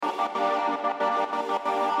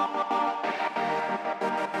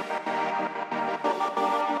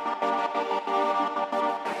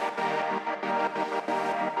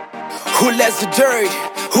Who lets the dirt?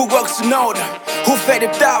 Who works in order? Who fed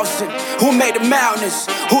 1,000? Who made the mountains?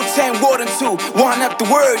 Who tamed water to one up the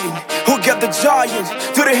wording? Who gave the giant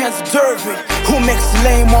to the hands of David? Who makes the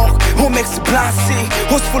lame walk? Who makes the blind see?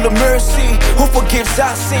 Who's full of mercy? Who forgives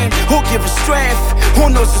our sin? Who gives us strength? Who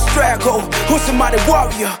knows the struggle? Who's a mighty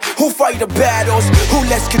warrior? Who fight the battles? Who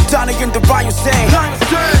lets Katana in the Ryan sing?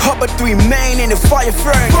 How about 3 men in the fire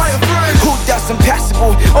furnace? Who does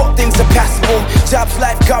impassable? All things are passable. Jobs,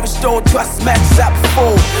 life, God restored, trust, max out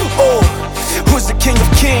before. Oh, who's the King of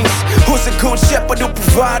Kings? Who's the good shepherd who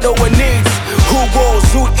provides all our needs? Who was,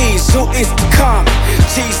 who is to come?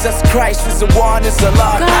 Jesus Christ is the one, is the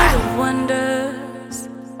Lord. God of wonders,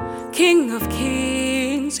 King of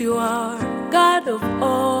kings, you are God of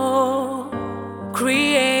all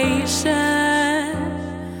creation.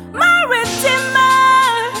 My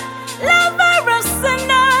Redeemer, lover of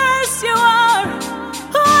sinners, you are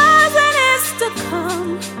who was and is to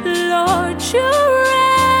come, Lord, you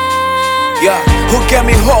reign. Yeah, who gave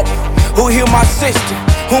me hope? Who healed my sister?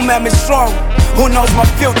 Who made me strong? Who knows my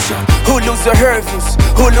future? Who lose the heavens?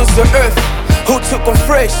 Who lose the earth? Who took on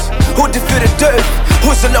fresh? Who defeated death?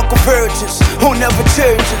 Who's the local virgins? Who never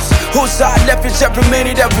changes? Whose eye leverage every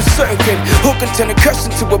minute, every second? Who can turn a curse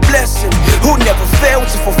into a blessing? Who never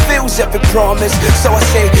fails and fulfills every promise? So I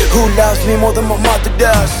say, who loves me more than my mother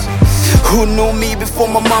does? Who knew me before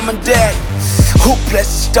my mom and dad? Who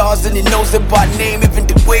blessed the stars and he knows them by name? Even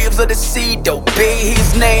the waves of the sea obey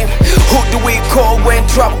his name. Who do we call when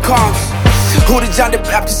trouble comes? Who the John the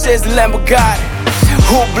Baptist says the Lamb of God?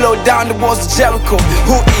 Who blow down the walls of Jericho?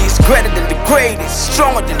 Who is greater than the greatest,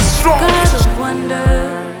 stronger than the strongest? God of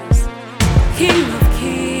wonders, King of